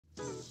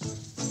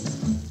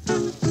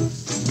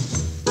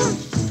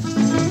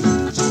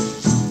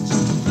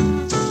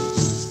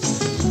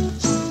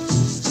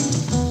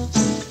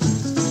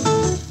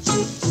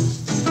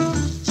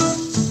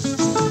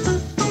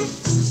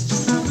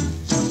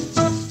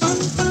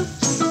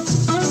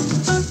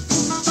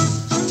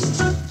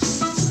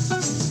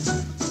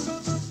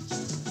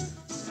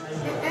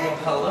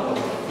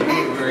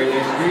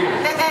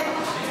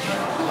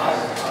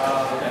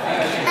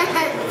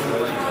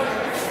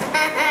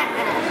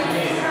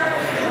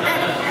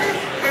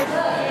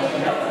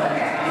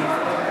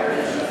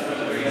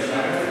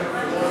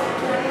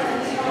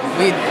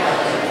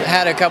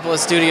had a couple of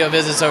studio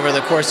visits over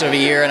the course of a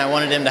year, and I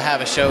wanted him to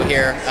have a show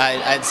here.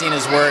 I'd seen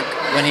his work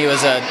when he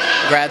was a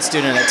grad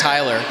student at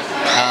Tyler,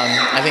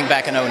 I think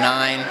back in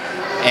 '09,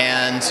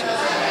 and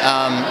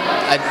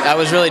I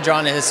was really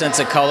drawn to his sense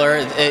of color.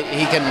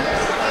 He can,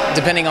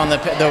 depending on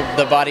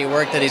the body of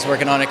work that he's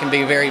working on, it can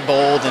be very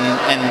bold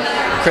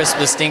and crisp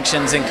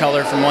distinctions in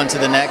color from one to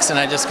the next, and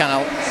I just kind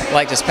of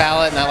liked his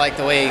palette, and I liked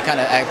the way he kind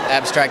of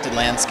abstracted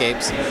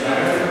landscapes.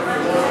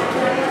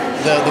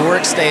 The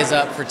work stays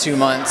up for 2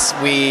 months.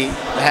 We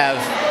have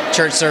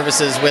church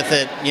services with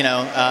it,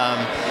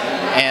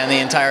 and the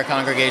entire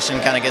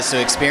congregation kind of gets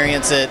to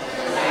experience it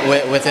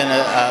within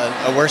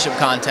a worship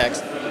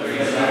context.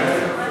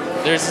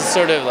 There's this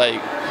sort of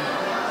like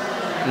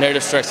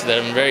narrative structure that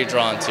I'm very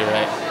drawn to,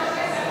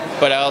 right?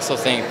 But I also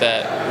think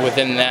that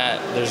within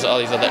that, there's all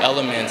these other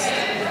elements,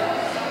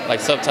 like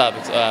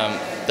subtopics,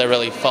 that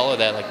really follow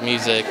that, like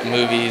music,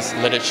 movies,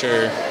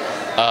 literature,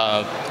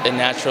 and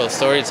natural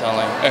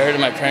storytelling. I heard of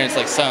my parents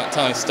like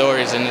telling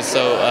stories, and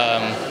so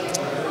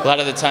a lot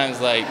of the times,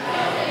 like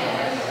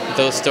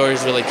those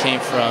stories really came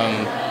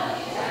from,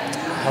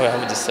 how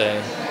would you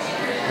say,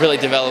 really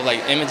developed like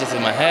images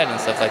in my head and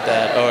stuff like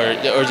that,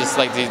 or just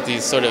like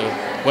these sort of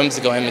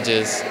whimsical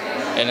images.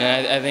 And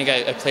I think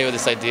I play with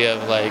this idea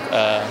of like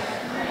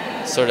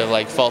sort of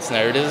like false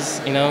narratives,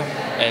 and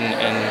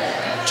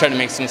try to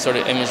make some sort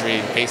of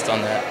imagery based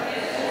on that.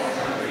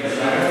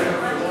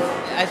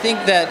 I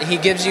think that he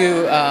gives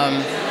you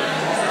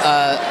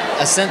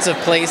a sense of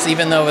place,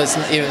 even though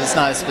it's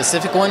not a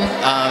specific one,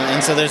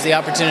 and so there's the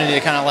opportunity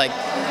to kind of like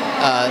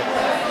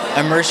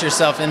immerse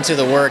yourself into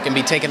the work and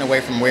be taken away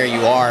from where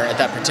you are at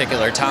that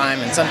particular time,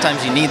 and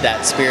sometimes you need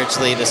that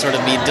spiritually to sort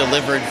of be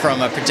delivered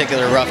from a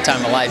particular rough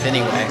time of life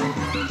anyway.